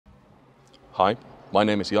Hi, my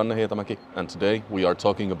name is Janne Hietamäki, and today we are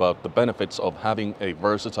talking about the benefits of having a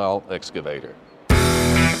versatile excavator.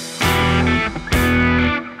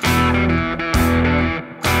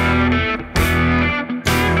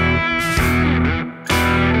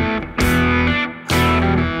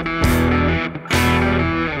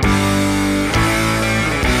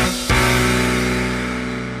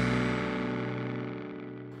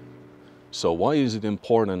 So why is it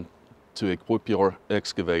important to equip your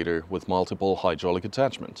excavator with multiple hydraulic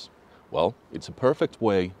attachments? Well, it's a perfect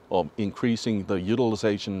way of increasing the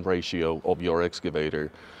utilization ratio of your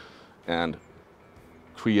excavator and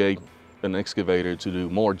create an excavator to do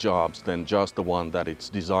more jobs than just the one that it's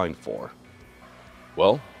designed for.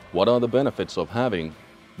 Well, what are the benefits of having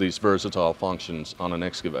these versatile functions on an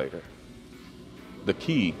excavator? The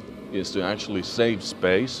key is to actually save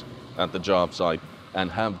space at the job site and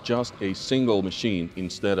have just a single machine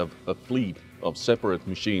instead of a fleet of separate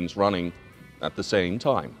machines running at the same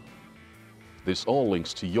time. This all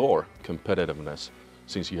links to your competitiveness,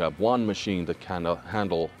 since you have one machine that can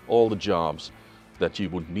handle all the jobs that you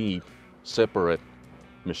would need separate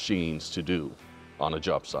machines to do on a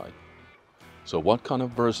job site. So what kind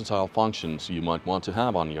of versatile functions you might want to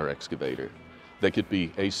have on your excavator? They could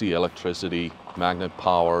be AC electricity, magnet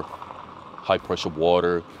power, high pressure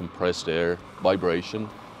water, compressed air, vibration,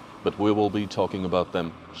 but we will be talking about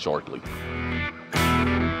them shortly.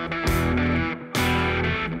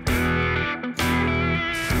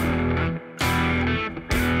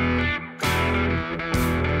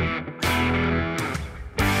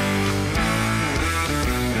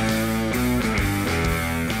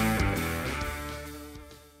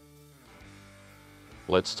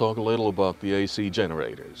 Let's talk a little about the AC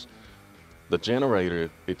generators. The generator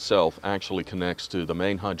itself actually connects to the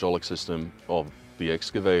main hydraulic system of the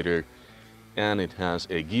excavator, and it has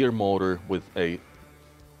a gear motor with a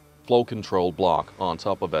flow control block on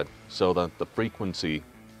top of it so that the frequency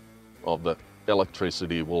of the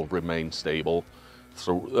electricity will remain stable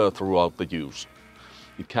throughout the use.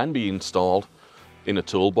 It can be installed in a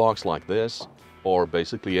toolbox like this or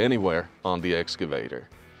basically anywhere on the excavator,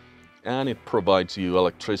 and it provides you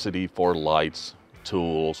electricity for lights,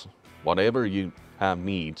 tools, whatever you have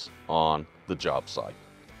needs on the job site.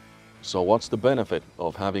 So what's the benefit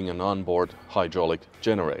of having an onboard hydraulic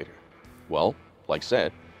generator? Well, like I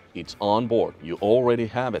said, it's on board. You already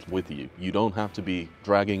have it with you. You don't have to be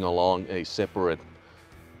dragging along a separate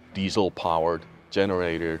diesel-powered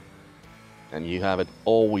generator, and you have it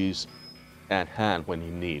always at hand when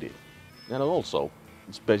you need it. And also,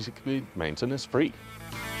 it's basically maintenance-free.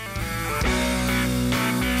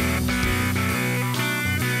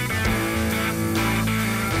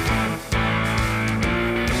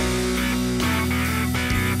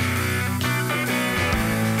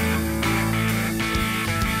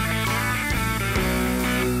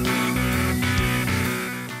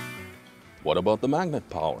 What about the magnet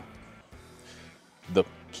power? The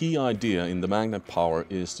key idea in the magnet power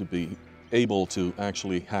is to be able to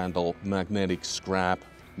actually handle magnetic scrap,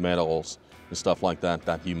 metals, and stuff like that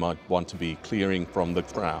that you might want to be clearing from the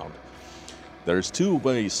ground. There's two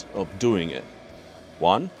ways of doing it.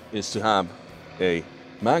 One is to have a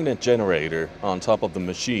magnet generator on top of the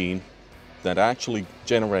machine that actually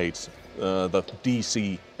generates the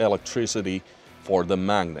DC electricity for the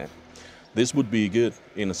magnet. This would be good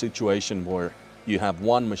in a situation where you have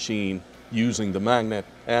one machine using the magnet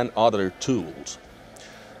and other tools.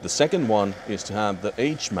 The second one is to have the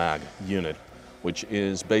HMAG unit, which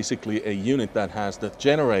is basically a unit that has the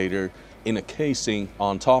generator in a casing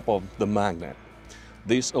on top of the magnet.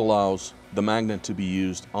 This allows the magnet to be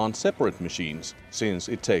used on separate machines, since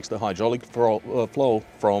it takes the hydraulic flow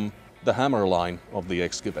from the hammer line of the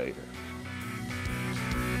excavator.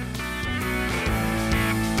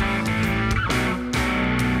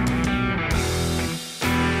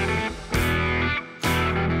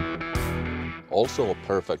 Also a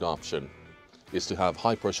perfect option is to have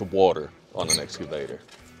high pressure water on an excavator.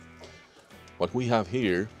 What we have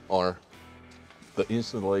here are the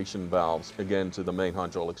installation valves, again to the main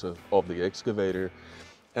hydraulics of the excavator,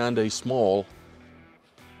 and a small,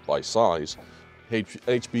 by size,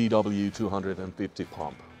 HBW 250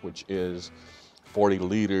 pump, which is 40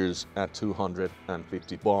 liters at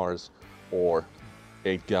 250 bars or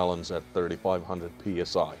 8 gallons at 3,500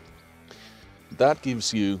 psi. That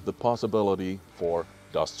gives you the possibility for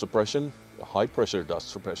dust suppression, a high pressure dust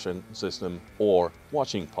suppression system, or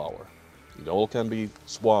washing power. It all can be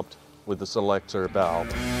swapped with the selector valve.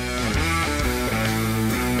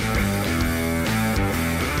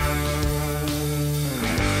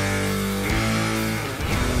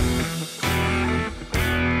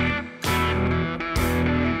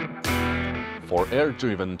 For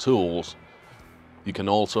air-driven tools, you can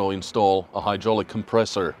also install a hydraulic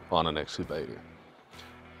compressor on an excavator.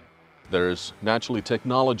 There's naturally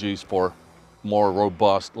technologies for more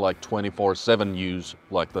robust, like 24/7 use,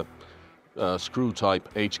 like the screw type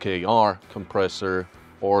HKR compressor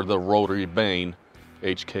or the rotary vane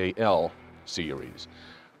HKL series.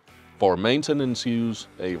 For maintenance use,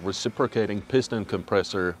 a reciprocating piston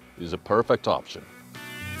compressor is a perfect option.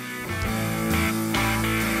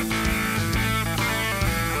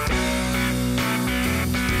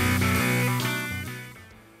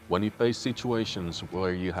 When you face situations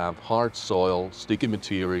where you have hard soil, sticky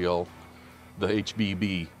material, the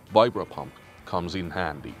HRVB vibro pump comes in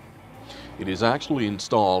handy. It is actually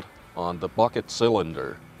installed on the bucket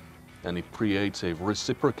cylinder, and it creates a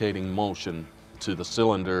reciprocating motion to the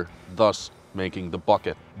cylinder, thus making the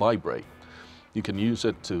bucket vibrate. You can use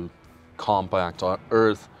it to compact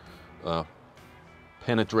earth,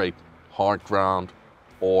 penetrate hard ground,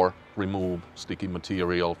 or remove sticky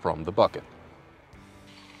material from the bucket.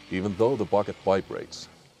 Even though the bucket vibrates,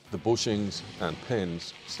 the bushings and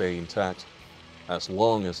pins stay intact as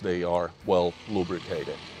long as they are well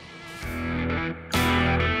lubricated.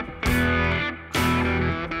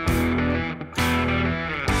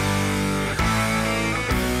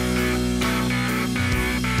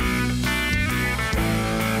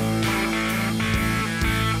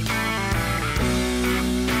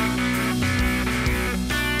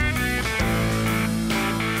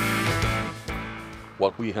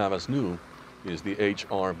 What we have as new is the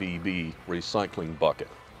HRVB recycling bucket.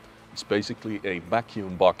 It's basically a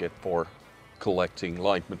vacuum bucket for collecting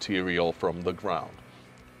light material from the ground.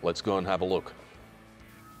 Let's go and have a look.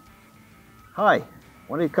 Hi!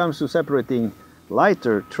 When it comes to separating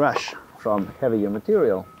lighter trash from heavier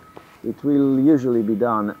material, it will usually be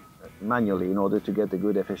done manually in order to get a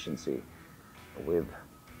good efficiency with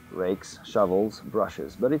rakes, shovels,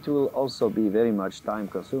 brushes, but it will also be very much time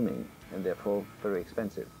consuming and therefore very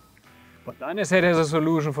expensive. But Dynaset has a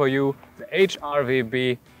solution for you, the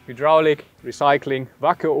HRVB Hydraulic Recycling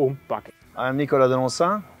Vacuum Bucket. I'm Nicolas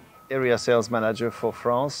Denonsin, Area Sales Manager for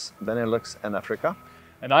France, Benelux and Africa.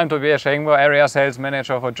 And I'm Tobias Schengber, Area Sales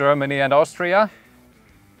Manager for Germany and Austria.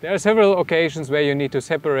 There are several occasions where you need to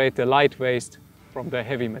separate the light waste from the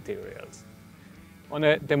heavy materials. On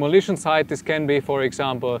a demolition site, this can be, for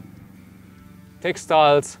example,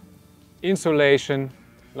 textiles, insulation,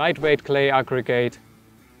 lightweight clay aggregate,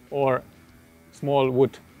 or small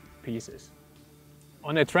wood pieces.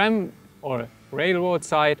 On a tram or railroad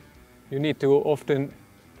site, you need to often,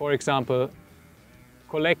 for example,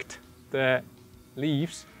 collect the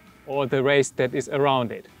leaves or the waste that is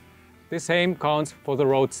around it. The same counts for the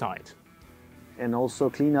roadside. And also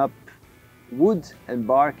clean up wood and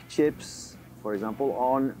bark chips, for example,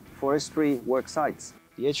 on forestry work sites.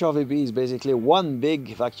 The HRVB is basically one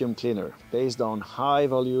big vacuum cleaner based on high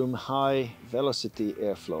volume, high velocity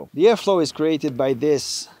airflow. The airflow is created by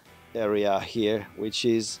this area here, which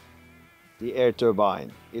is the air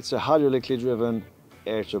turbine. It's a hydraulically driven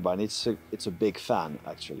air turbine. It's a big fan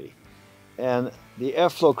actually. And the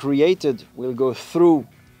airflow created will go through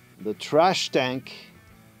the trash tank,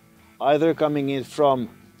 either coming in from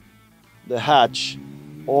the hatch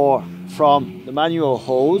or from the manual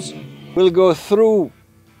hose, will go through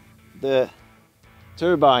the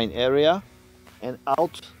turbine area and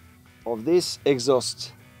out of this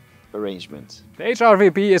exhaust arrangement. The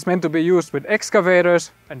HRVB is meant to be used with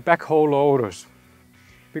excavators and backhoe loaders.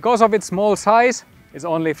 Because of its small size, it's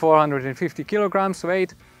only 450 kilograms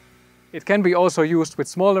weight, it can be also used with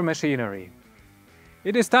smaller machinery.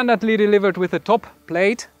 It is standardly delivered with a top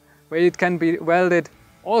plate where it can be welded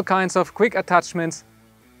all kinds of quick attachments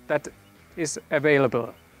that is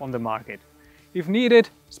available on the market. If needed,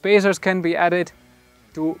 spacers can be added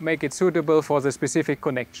to make it suitable for the specific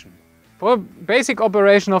connection. For basic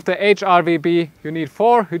operation of the HRVB, you need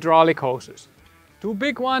 4 hydraulic hoses. 2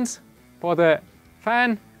 big ones for the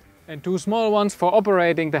fan and 2 small ones for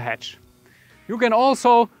operating the hatch. You can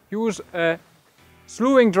also use a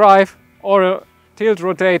slewing drive or a tilt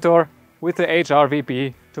rotator with the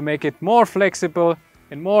HRVB to make it more flexible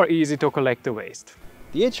and more easy to collect the waste.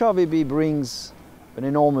 The HRVB brings an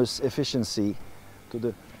enormous efficiency to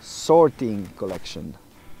the sorting collection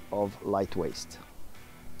of light waste.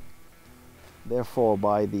 Therefore,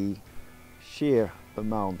 by the sheer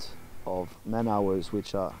amount of man-hours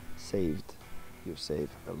which are saved, you save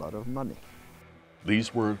a lot of money.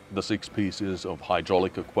 These were the 6 pieces of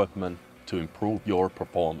hydraulic equipment to improve your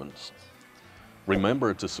performance.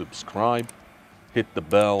 Remember to subscribe, hit the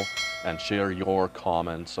bell, and share your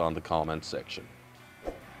comments on the comment section.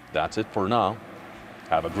 That's it for now.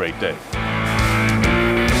 Have a great day.